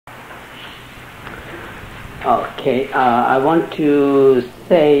Okay, I want to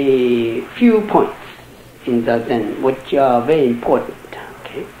say few points in the Zen which are very important.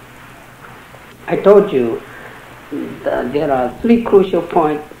 Okay, I told you that there are three crucial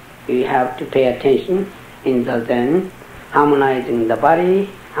points you have to pay attention in the Zen: harmonizing the body,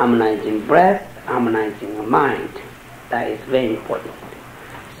 harmonizing breath, harmonizing the mind. That is very important.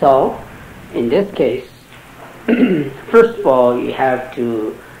 So, in this case, first of all, you have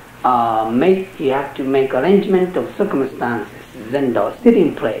to make arrangement of circumstances, zendo,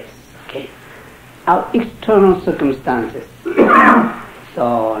 sitting place. Okay, our external circumstances.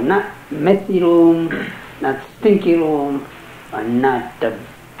 So, not messy room, not stinky room, not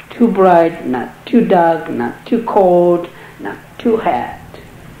too bright, not too dark, not too cold, not too hot,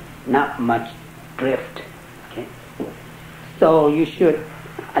 not much drift. Okay, so you should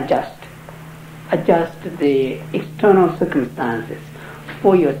adjust the external circumstances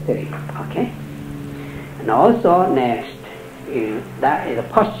for your sitting. Okay, and also next, that is a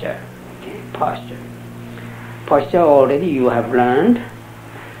posture. Okay, posture already you have learned.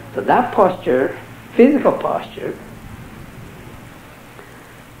 So that posture, physical posture,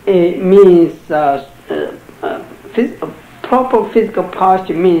 it means proper physical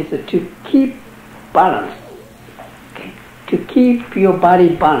posture means to keep balance. Okay, to keep your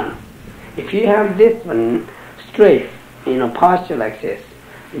body balanced. If you have this one straight in a posture like this,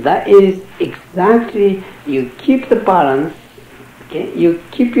 that is exactly, you keep the balance. Okay, you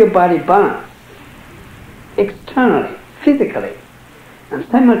keep your body balanced externally, physically, and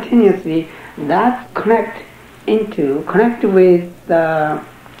simultaneously that connect with the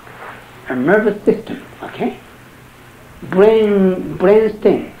nervous system. Okay, brain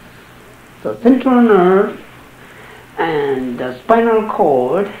stem. So central nerve and the spinal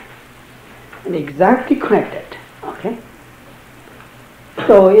cord are exactly connected. Okay,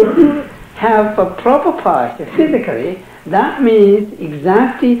 so if you have a proper posture physically, that means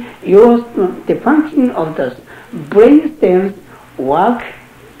exactly the function of the brain stems work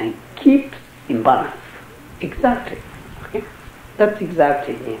and keeps in balance. Exactly. Okay, that's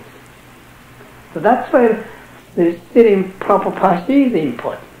exactly it. So that's why the sitting proper posture is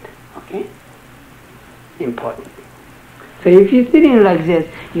important. Okay, important. So if you're sitting like this,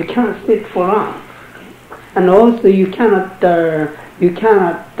 you cannot sit for long, okay? And also you cannot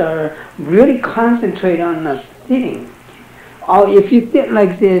really concentrate on the sitting. Or if you sit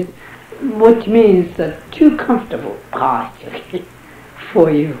like this, which means too comfortable posture, okay, for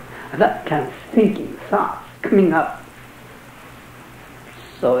you, that kind of thinking thoughts coming up.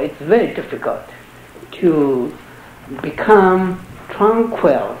 So it's very difficult to become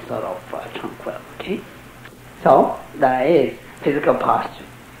tranquil, tranquil. Okay. So that is physical posture.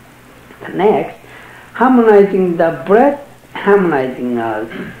 The next, harmonizing the breath, harmonizing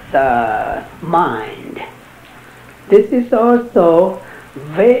the mind. This is also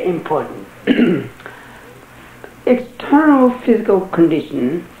very important. External physical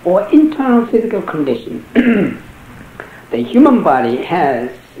condition or internal physical condition. The human body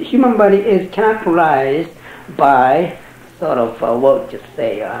is characterized by sort of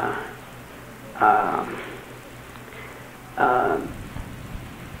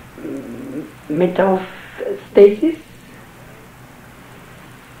metastasis,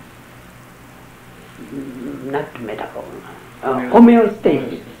 not medical,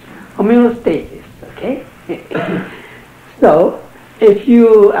 homeostasis, okay? So, if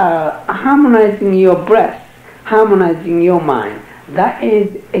you are harmonizing your breath, harmonizing your mind, that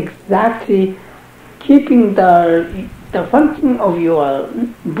is exactly keeping the function of your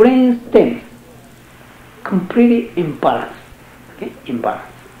brain stems completely in balance. Okay, in balance.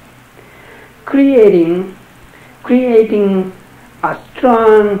 Creating a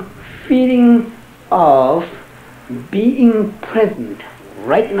strong feeling of being present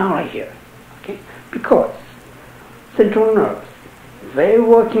right now, right here. Okay, because central nerves very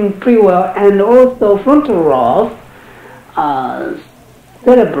working pretty well, and also frontal lobe,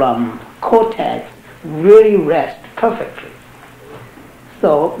 cerebrum, cortex really rest perfectly.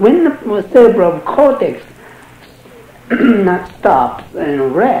 So when the cerebral cortex not stops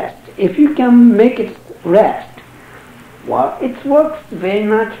and rest, if you can make it rest, well, it works very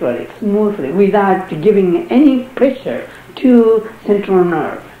naturally, smoothly, without giving any pressure to central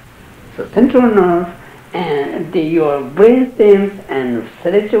nerve. So central nerve and your brain stems and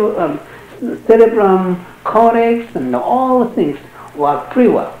cerebrum, cortex, and all things work pretty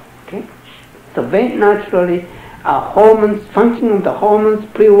well. Okay, so very naturally, hormones, function of the hormones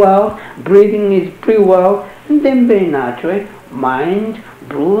pretty well, breathing is pretty well, and then very naturally, mind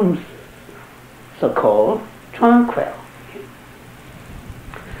blooms, so-called tranquil. Okay.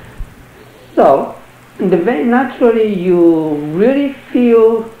 So And very naturally you really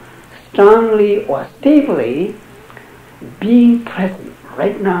feel strongly or stably being present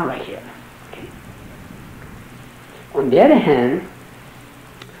right now, right here. Okay. On the other hand,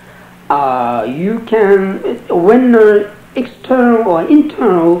 you can, when the external or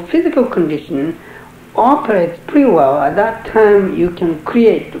internal physical condition operates pretty well, at that time you can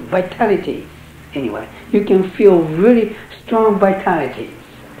create vitality. Anyway, you can feel really strong vitality.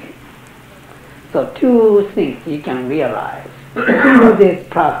 Okay. So two things you can realize through this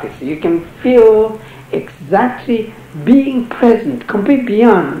practice. You can feel exactly being present, completely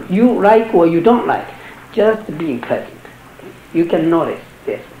beyond you like or you don't like, just being present. Okay. You can notice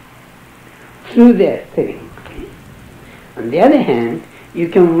this through their sitting. Okay. On the other hand, you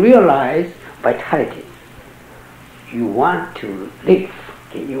can realize vitality. You want to live.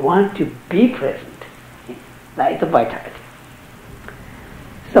 Okay. You want to be present. Okay. That is the vitality.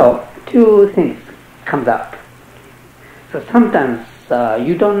 So, two things comes up. So sometimes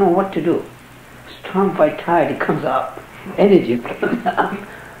you don't know what to do. Strong vitality comes up. Energy comes up.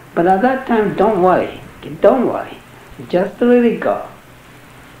 But at that time, don't worry. Okay. Don't worry. Just let it go.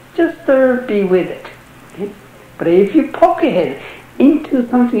 Just be with it. Okay? But if you poke your head into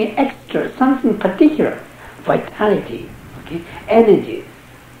something extra, something particular, vitality, okay, energy,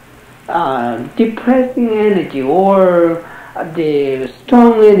 depressing energy or the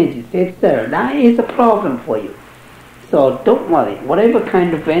strong energies, etc., that is a problem for you. So don't worry. Whatever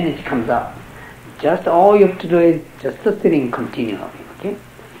kind of energy comes up, just all you have to do is just sitting continually. Okay,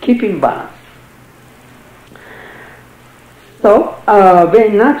 keep in balance. So, very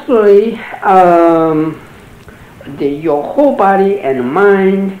naturally, your whole body and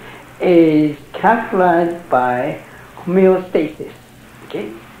mind is characterized by homeostasis.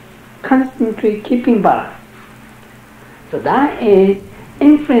 Okay, constantly keeping balance. So that is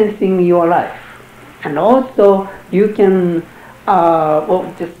influencing your life, and also you can,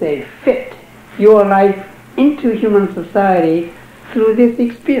 fit your life into human society through this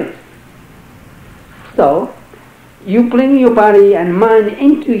experience. So, you bring your body and mind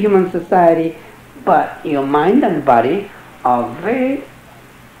into human society, but your mind and body are very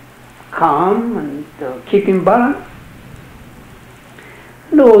calm and keeping balance.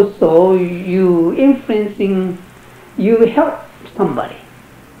 And also you help somebody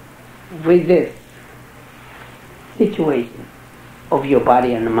with this situation of your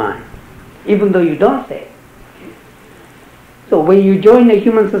body and mind, even though you don't say it. So when you join the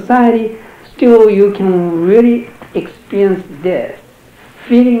human society, still you can really experience this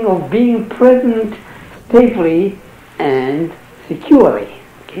feeling of being present stably and securely.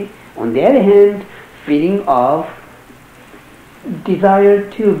 Okay? On the other hand, feeling of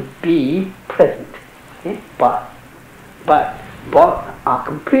desire to be present. Okay? But both are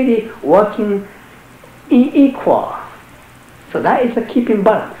completely working in equal. So that is a keeping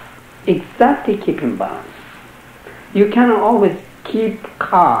balance. Exactly keeping balance. You cannot always keep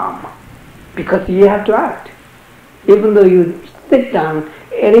calm because you have to act. Even though you sit down,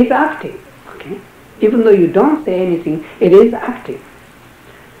 it is active. Okay? Even though you don't say anything, it is active.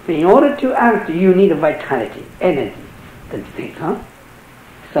 In order to act, you need a vitality, energy. Don't you think so?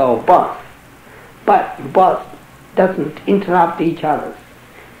 So both doesn't interrupt each other.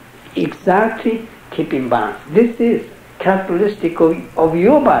 Exactly keeping balance. This is characteristic of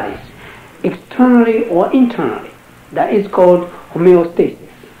your bodies, externally or internally. That is called homeostasis.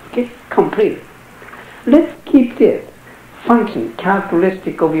 Okay? Completely. Let's keep this function,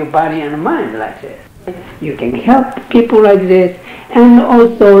 characteristic of your body and mind like this. You can help people like this, and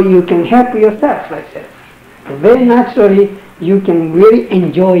also you can help yourself like this. So very naturally, you can really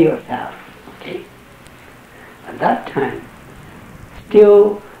enjoy yourself. Okay? At that time,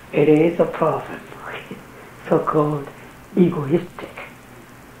 still it is a problem. Okay? So-called egoistic.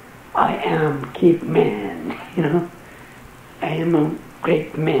 I am keep man, I am a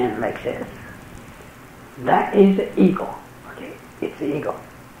great man like this. That is ego. Okay, it's ego.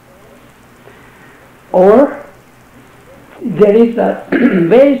 Or there is a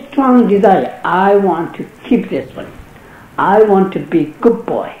very strong desire. I want to keep this one. I want to be good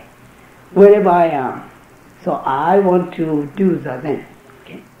boy wherever I am. So I want to do the then.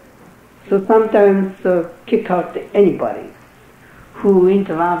 Okay. So sometimes kick out anybody who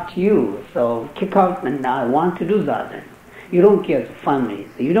interrupts you. So kick out and I want to do that then. You don't care the families.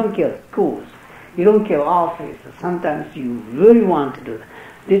 You don't care schools. You don't care office. Sometimes you really want to do that.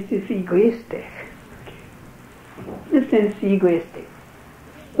 This is egoistic. This is egoistic.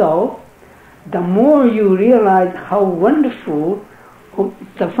 So, the more you realize how wonderful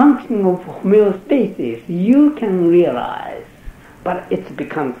the function of homeostasis, you can realize, but it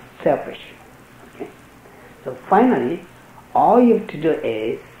becomes selfish. Okay? So finally, all you have to do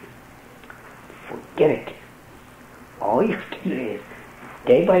is forget it. All you have to do is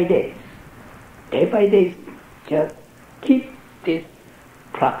day by day, just keep this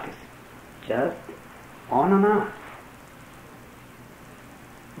practice, just on and on,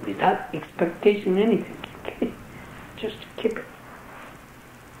 without expectation anything. Okay? Just keep it.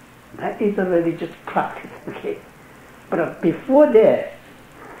 That is already just practice. Okay. But before that,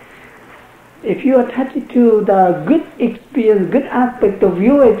 if you attach it to the good experience, good aspect of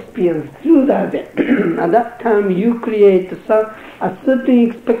your experience through that, at that time you create a certain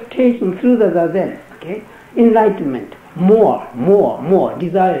expectation through the Zazen, okay? Enlightenment, more,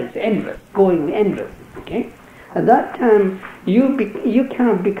 desires, endless, going endless, okay? At that time you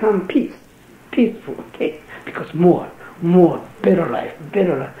can become peaceful, okay? Because more, better life.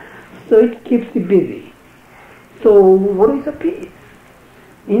 So it keeps you busy. So what is a peace?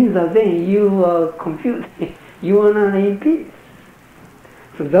 In Zazen, you are confused. You are not in peace.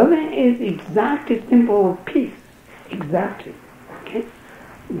 So Zazen is exactly symbol of peace. Exactly. Okay?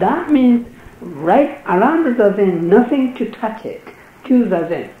 That means right around the Zazen, nothing to touch it. To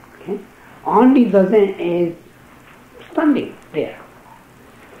Zazen. Okay? Only Zazen is standing there.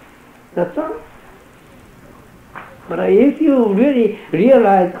 That's all. But if you really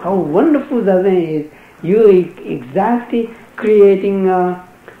realize how wonderful Zazen is, you are exactly creating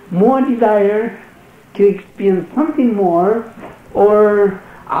more desire to experience something more, or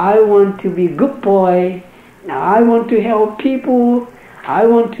I want to be a good boy, I want to help people, I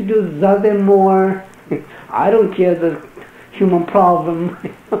want to do Zazen more, I don't care the human problem.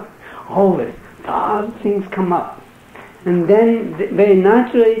 Always, all things come up. And then very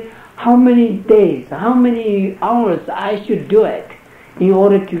naturally, how many days, how many hours I should do it in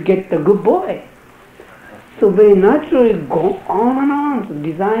order to get the good boy. So very naturally go on and on, so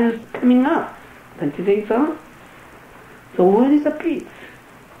desires coming up. Don't you think so? So what is the peace?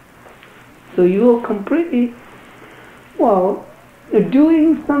 So you are completely,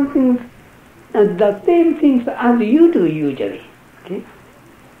 doing something, the same things as you do usually. Okay?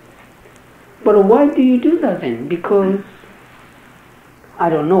 But why do you do that then? Because, I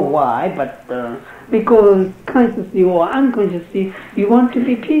don't know why, but because consciously or unconsciously you want to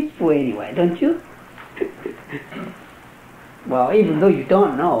be peaceful anyway, don't you? Well, even though you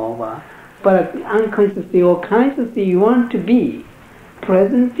don't know, but unconsciously or consciously you want to be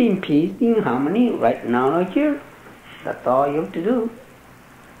present in peace, in harmony, right now, right here. That's all you have to do.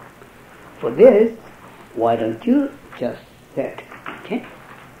 For this, why don't you just sit? Okay?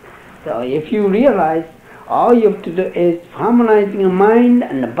 So if you realize all you have to do is harmonizing the mind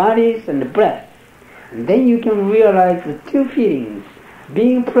and the bodies and the breath, and then you can realize the two feelings,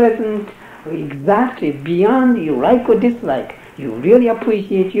 being present exactly beyond you like or dislike. You really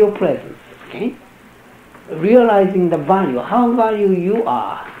appreciate your presence, okay? Realizing the value, how valuable you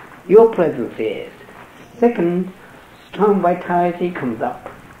are, your presence is. Second, strong vitality comes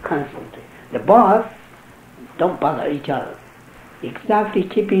up constantly. The boss don't bother each other. Exactly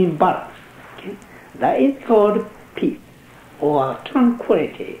keeping in balance. Okay? That is called peace or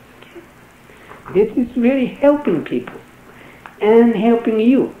tranquility. Okay? This is really helping people and helping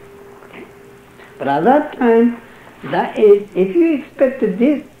you. But at that time, that is, if you expected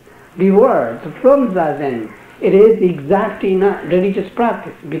this rewards from Zazen, it is exactly not religious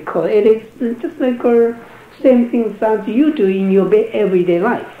practice, because it is just like same things as you do in your everyday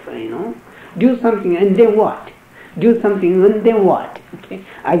life, you know. Do something and then what? Do something and then what? Okay?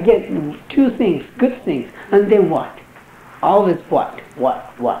 I get two things, good things, and then what? Always what?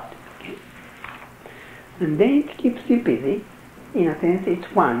 Okay? And then it keeps you busy. In a sense, it's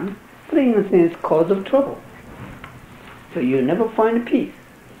fun. But in a sense, cause of trouble. So you never find peace.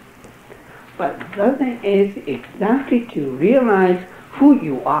 But Zazen is exactly to realize who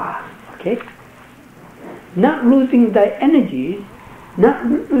you are, okay? Not losing the energy, not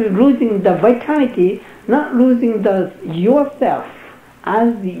losing the vitality, not losing the yourself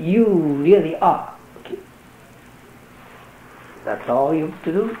as you really are, okay? That's all you have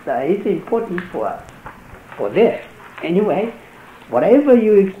to do. That is important for us, for this. Anyway, whatever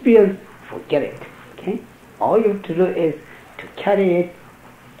you experience, forget it. Okay? All you have to do is to carry it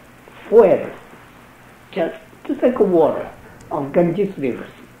forever. Just like a water of Ganges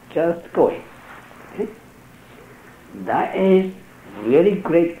rivers. Just going. Okay? That is really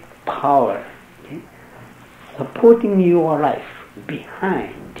great power. Okay? Supporting your life,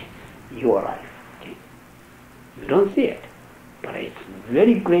 behind your life. Okay? You don't see it, but it's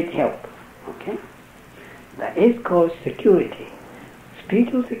very great help. Okay? That is called security.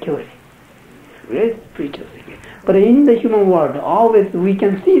 Spiritual security. great spiritual security. But in the human world, always we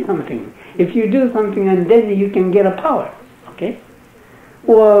can see something. If you do something and then you can get a power, okay?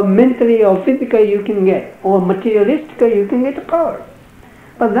 Or mentally or physically you can get, or materialistically you can get a power.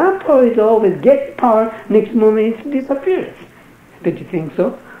 But that power is always get power, next moment it disappears. Did you think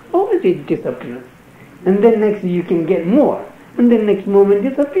so? Always it disappears. And then next you can get more, and then next moment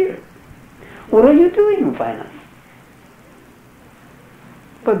disappears. What are you doing finally?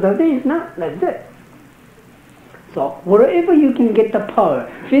 But the thing is not like that. So wherever you can get the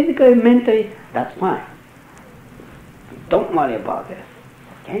power, physically, mentally, that's fine. Don't worry about this.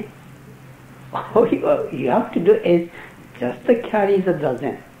 Okay? All you have to do is just to carry the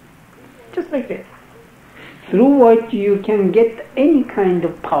zazen. Just like this. Through what you can get any kind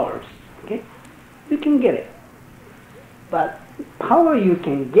of powers. Okay? You can get it. But power you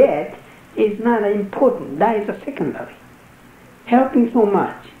can get is not important. That is a secondary. Helping so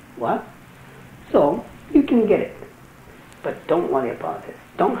much. What? So, you can get it. But don't worry about it.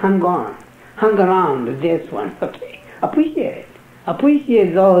 Don't hang on. Hang around with this one. Okay? Appreciate it.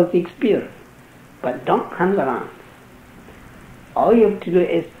 Appreciate those experiences. But don't hang around. All you have to do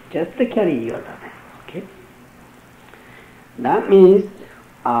is just to carry your dharma. Okay? That means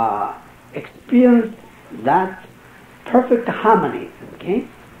experience that perfect harmony. Okay?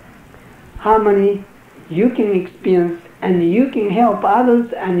 Harmony you can experience, and you can help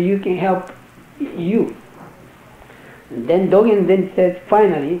others, and you can help you. And then Dogen then says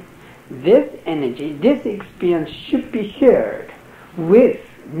finally, this energy, this experience should be shared with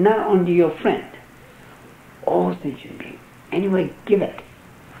not only your friend, all sentient beings. Anyway, give it,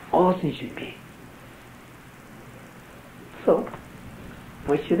 all sentient beings. So,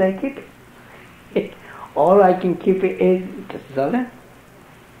 what should I keep it? All I can keep it is just zazen.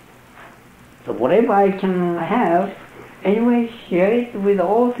 So whatever I can have, anyway, share it with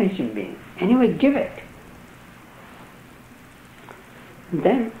all sentient beings. Anyway, give it.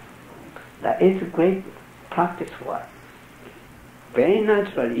 Then, that is a great practice for us. Very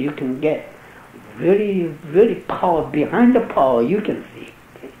naturally, you can get really, really power behind the power you can see.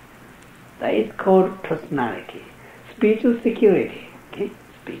 Okay? That is called personality, spiritual security. Okay,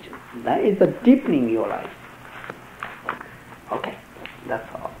 spiritual. That is a deepening your life. Okay, that's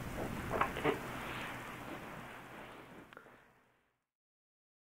all.